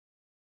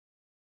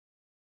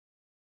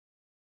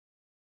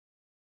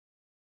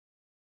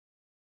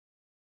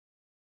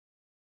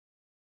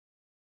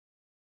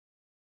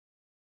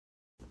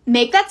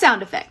Make that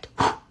sound effect.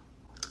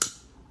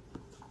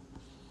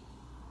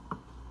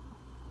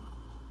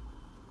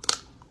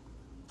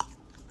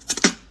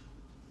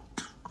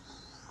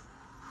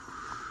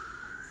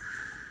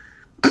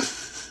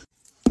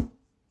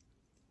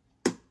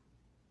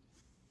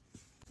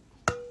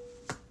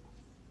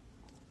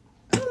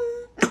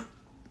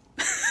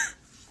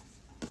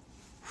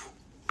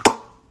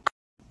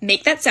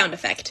 Make that sound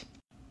effect.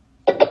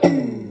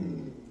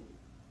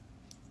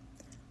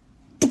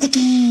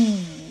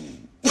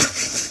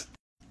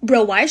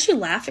 Bro, why is she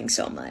laughing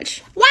so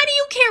much? Why do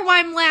you care why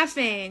I'm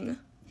laughing?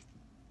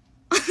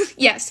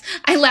 Yes,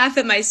 I laugh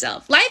at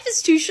myself. Life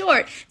is too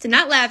short to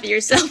not laugh at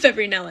yourself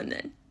every now and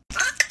then.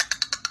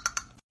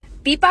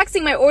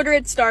 Beatboxing my order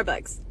at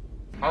Starbucks.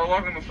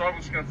 Welcome to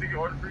Starbucks. Can I take your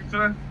order for you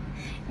today?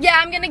 Yeah,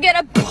 I'm gonna get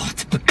a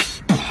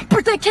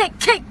birthday cake,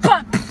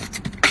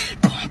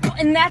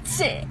 and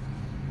that's it.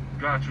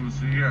 Got you.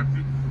 So yeah,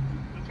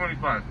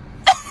 225.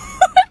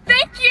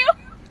 Thank you.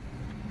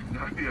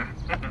 Yeah.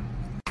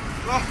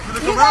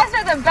 You guys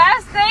are the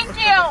best. Thank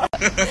you.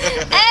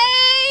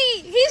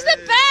 Hey, he's the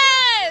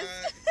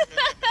best.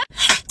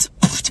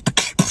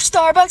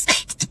 Starbucks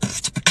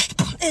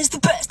is the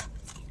best.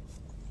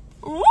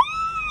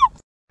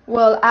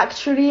 Well,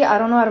 actually, I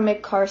don't know how to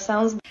make car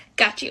sounds.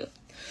 Got you.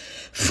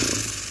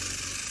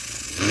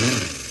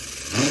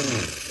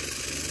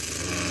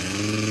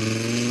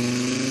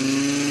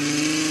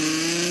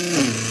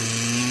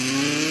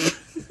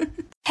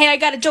 Hey, I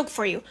got a joke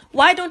for you.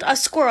 Why don't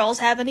us squirrels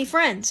have any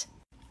friends?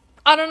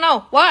 I don't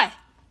know. Why?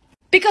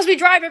 Because we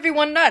drive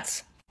everyone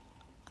nuts.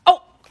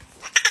 Oh.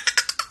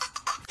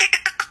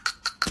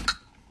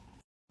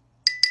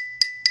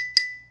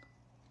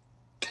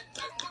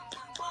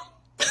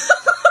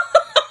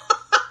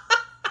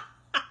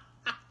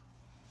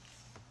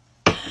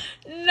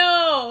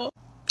 No.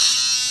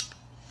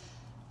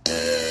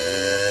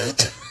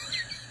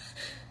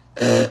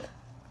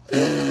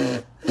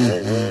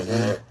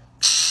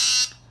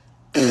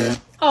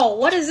 Oh,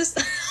 what is this?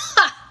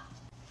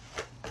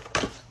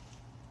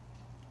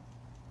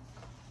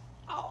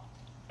 Oh.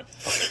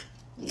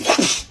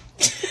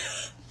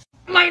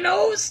 My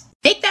nose.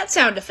 Make that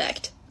sound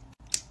effect.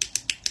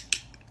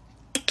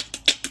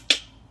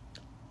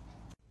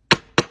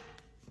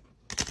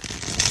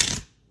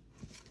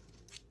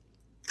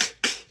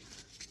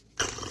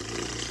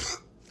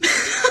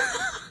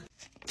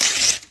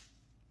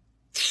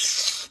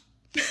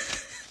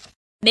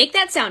 Make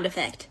that sound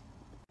effect.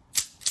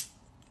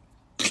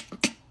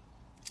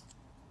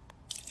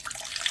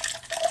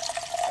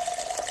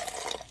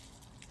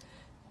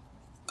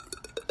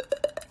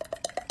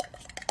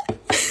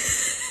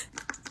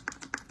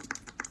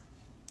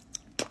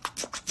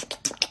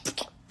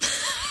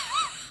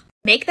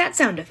 Make that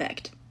sound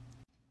effect.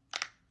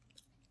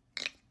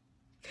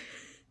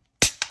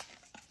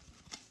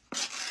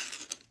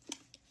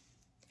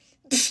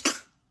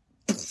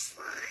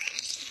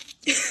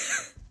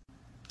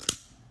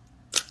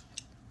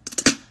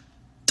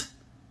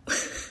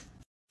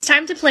 It's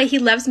time to play He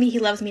Loves Me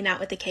Not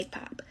with the cake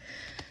pop.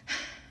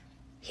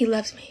 He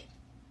loves me.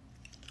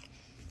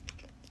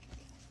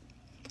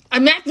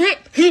 I'm not it.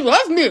 He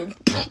loves me.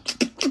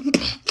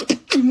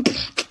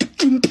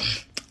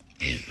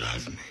 He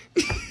loves me.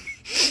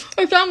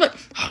 I found it.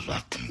 I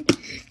love them.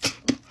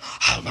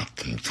 I love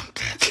them so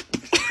bad.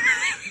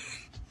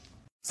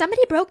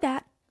 Somebody broke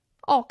that.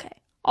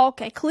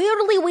 Okay.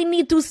 Clearly we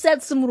need to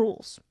set some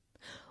rules.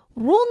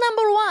 Rule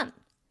number 1.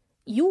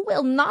 You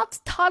will not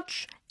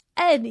touch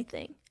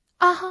anything.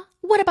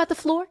 What about the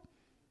floor?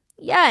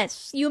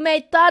 Yes, you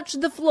may touch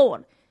the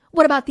floor.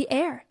 What about the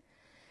air?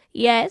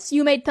 Yes,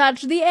 you may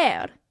touch the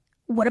air.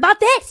 What about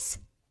this?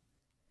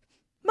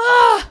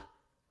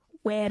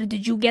 Where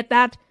did you get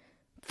that?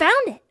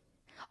 Found it.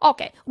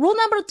 Okay, rule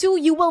number 2,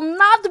 you will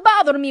not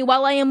bother me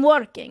while I am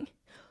working.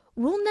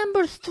 Rule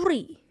number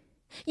 3,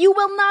 you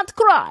will not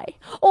cry,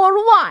 or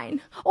whine,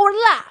 or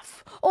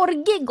laugh, or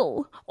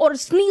giggle, or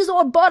sneeze,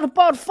 or burp,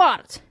 or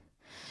fart.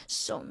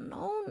 So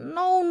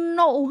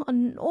no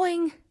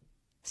annoying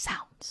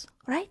sounds,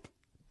 right?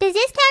 Does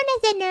this count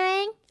as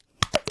annoying?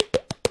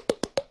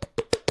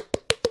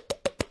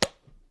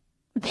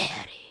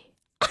 Very.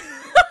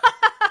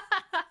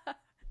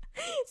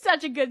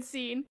 Such a good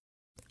scene.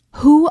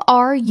 Who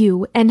are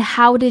you and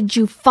how did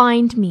you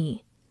find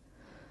me?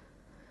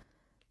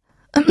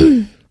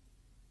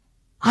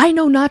 I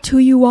know not who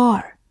you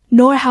are,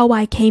 nor how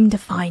I came to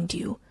find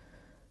you.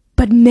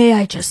 But may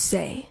I just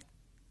say,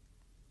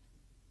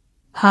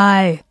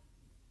 hi.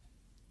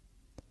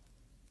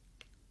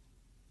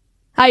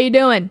 How you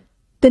doing?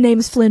 The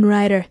name's Flynn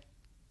Rider.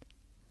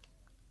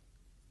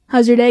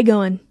 How's your day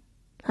going?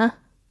 Huh?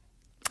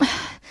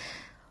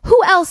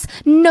 Who else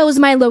knows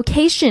my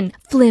location,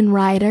 Flynn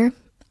Rider?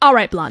 All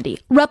right, Blondie.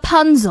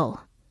 Rapunzel.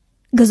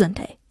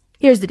 Gesundheit.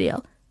 Here's the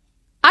deal.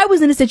 I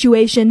was in a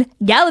situation,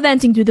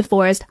 gallivanting through the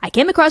forest. I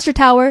came across your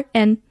tower,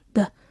 and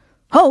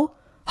oh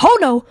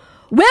no,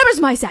 where is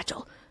my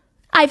satchel?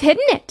 I've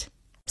hidden it.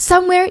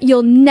 Somewhere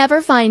you'll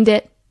never find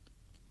it.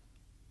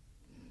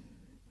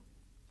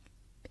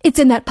 It's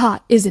in that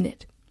pot, isn't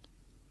it?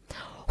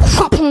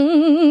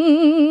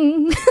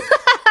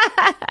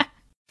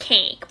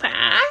 Cake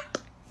pop.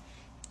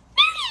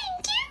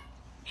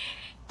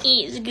 Thank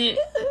you. It's good.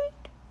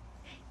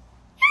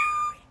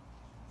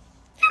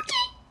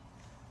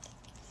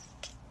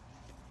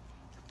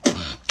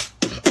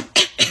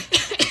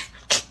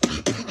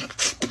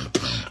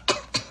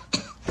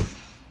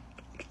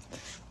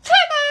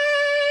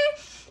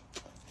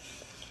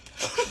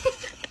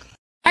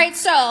 Alright,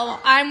 so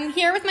I'm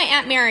here with my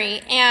Aunt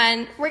Mary,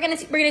 and we're gonna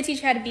teach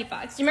you how to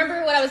beatbox. Do you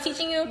remember what I was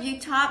teaching you? You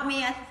taught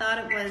me. I thought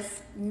it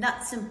was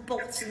nuts and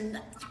bolts and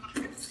nuts and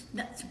bolts,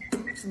 nuts and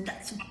bolts and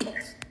nuts and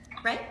bolts,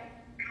 right?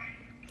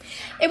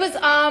 It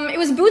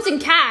was boots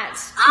and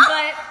cats,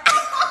 but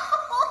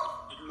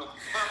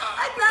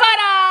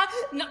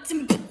nuts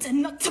and bolts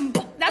and nuts and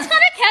bolts. That's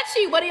kind of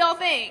catchy. What do y'all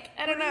think?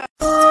 I don't know.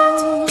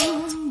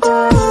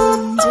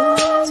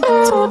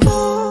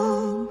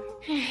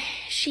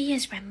 She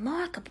is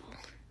remarkable.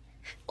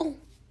 Oh.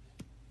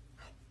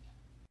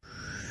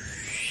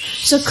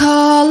 So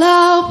call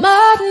out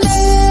my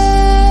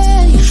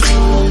name.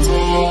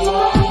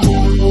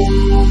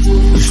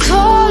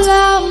 Call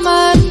out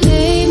my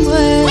name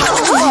when.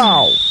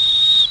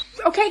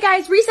 Okay,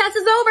 guys, recess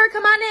is over.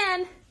 Come on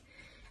in.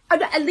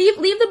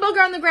 Leave the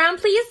booger on the ground,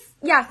 please.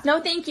 Yes. No,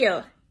 thank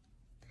you.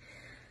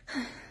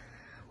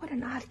 What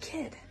an odd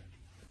kid.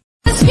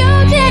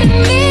 You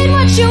didn't mean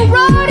what you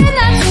wrote in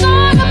that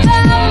song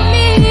about me.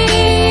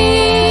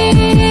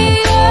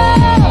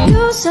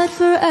 You said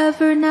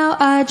forever, now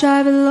I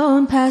drive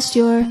alone past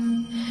your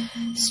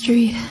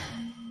street.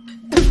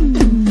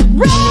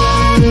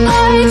 Red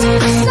lights,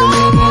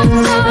 stop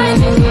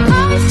sign,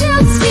 I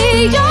still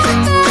see your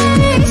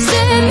face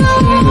in the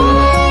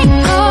white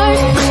car,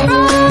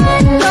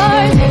 front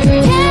yard.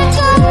 Can't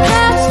go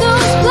past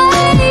those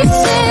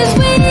places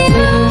we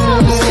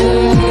used to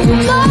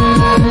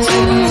love to.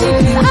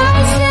 I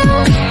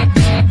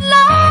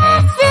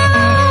still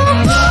love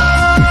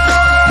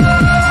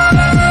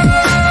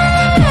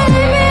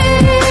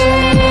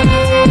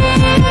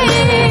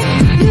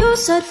you. You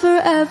said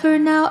forever,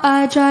 now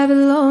I drive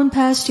alone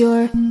past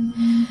your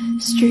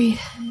street.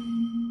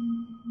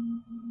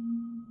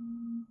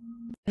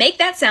 Make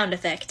that sound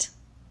effect.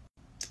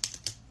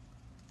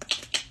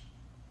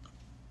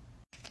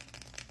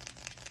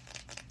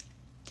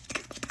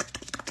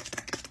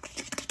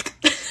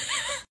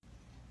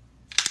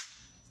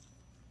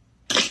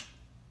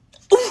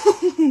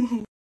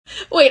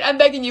 Wait, I'm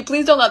begging you,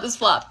 please don't let this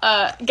flop.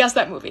 Guess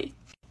that movie.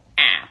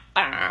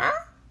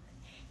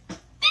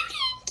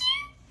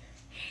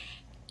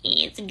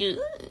 It's good.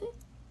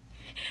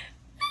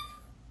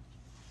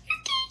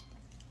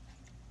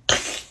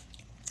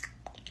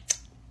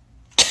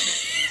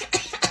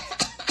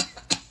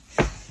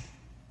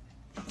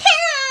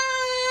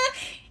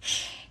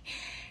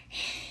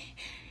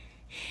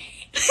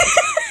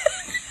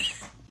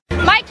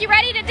 Mike, you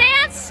ready to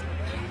dance?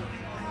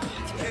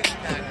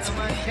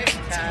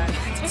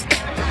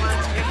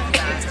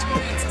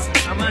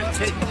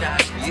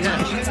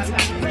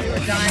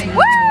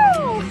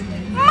 Woo!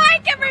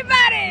 Mike,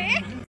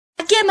 everybody!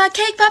 I get my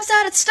cake pops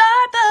out at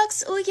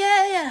Starbucks, oh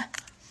yeah.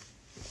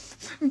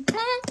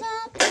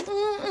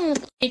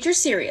 Eat your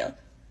cereal.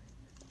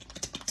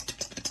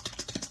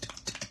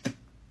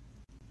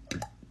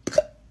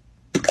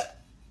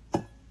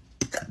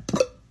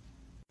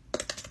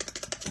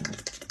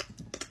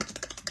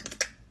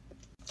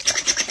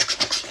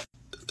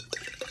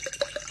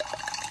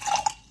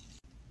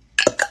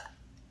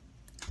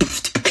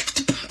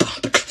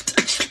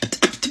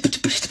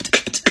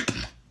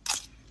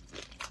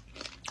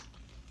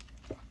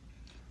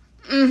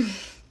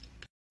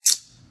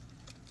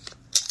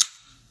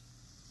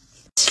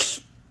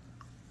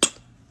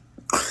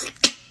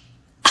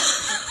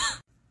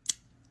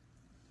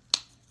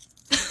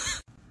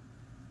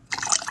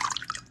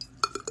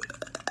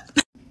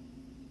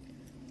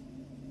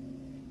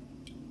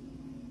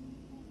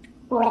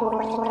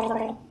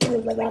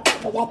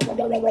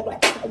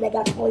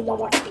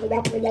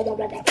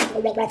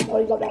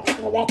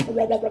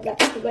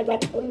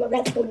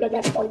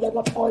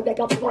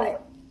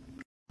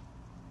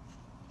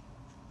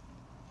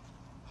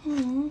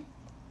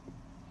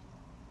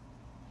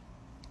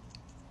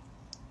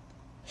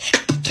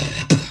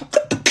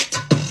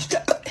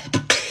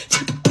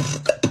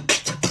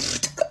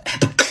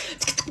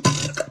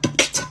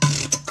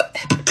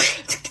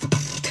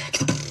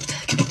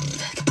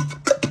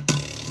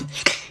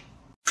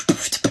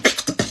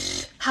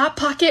 Hot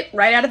Pocket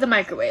right out of the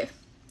microwave.